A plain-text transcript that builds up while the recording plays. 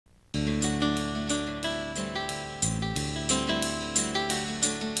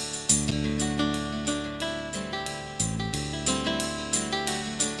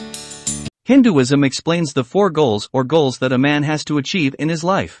Hinduism explains the 4 goals or goals that a man has to achieve in his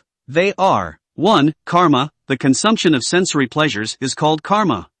life. They are 1. Karma, the consumption of sensory pleasures is called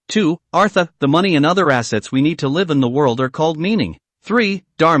karma. 2. Artha, the money and other assets we need to live in the world are called meaning. 3.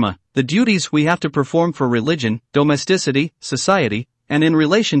 Dharma, the duties we have to perform for religion, domesticity, society, and in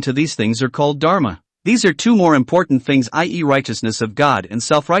relation to these things are called dharma. These are 2 more important things, i.e. righteousness of God and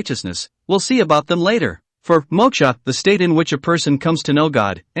self-righteousness. We'll see about them later. For moksha, the state in which a person comes to know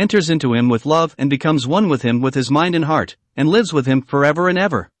God, enters into Him with love and becomes one with Him with his mind and heart, and lives with Him forever and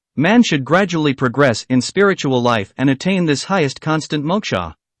ever. Man should gradually progress in spiritual life and attain this highest constant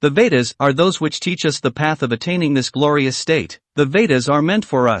moksha. The Vedas are those which teach us the path of attaining this glorious state. The Vedas are meant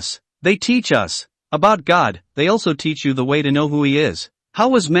for us. They teach us about God. They also teach you the way to know who He is. How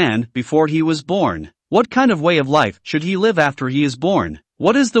was man before he was born? What kind of way of life should he live after he is born?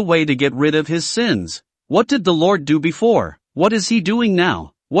 What is the way to get rid of his sins? What did the Lord do before? What is He doing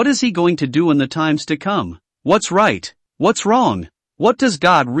now? What is He going to do in the times to come? What's right? What's wrong? What does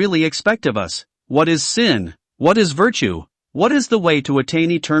God really expect of us? What is sin? What is virtue? What is the way to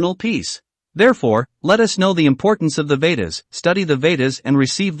attain eternal peace? Therefore, let us know the importance of the Vedas, study the Vedas and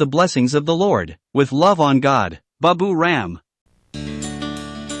receive the blessings of the Lord. With love on God, Babu Ram.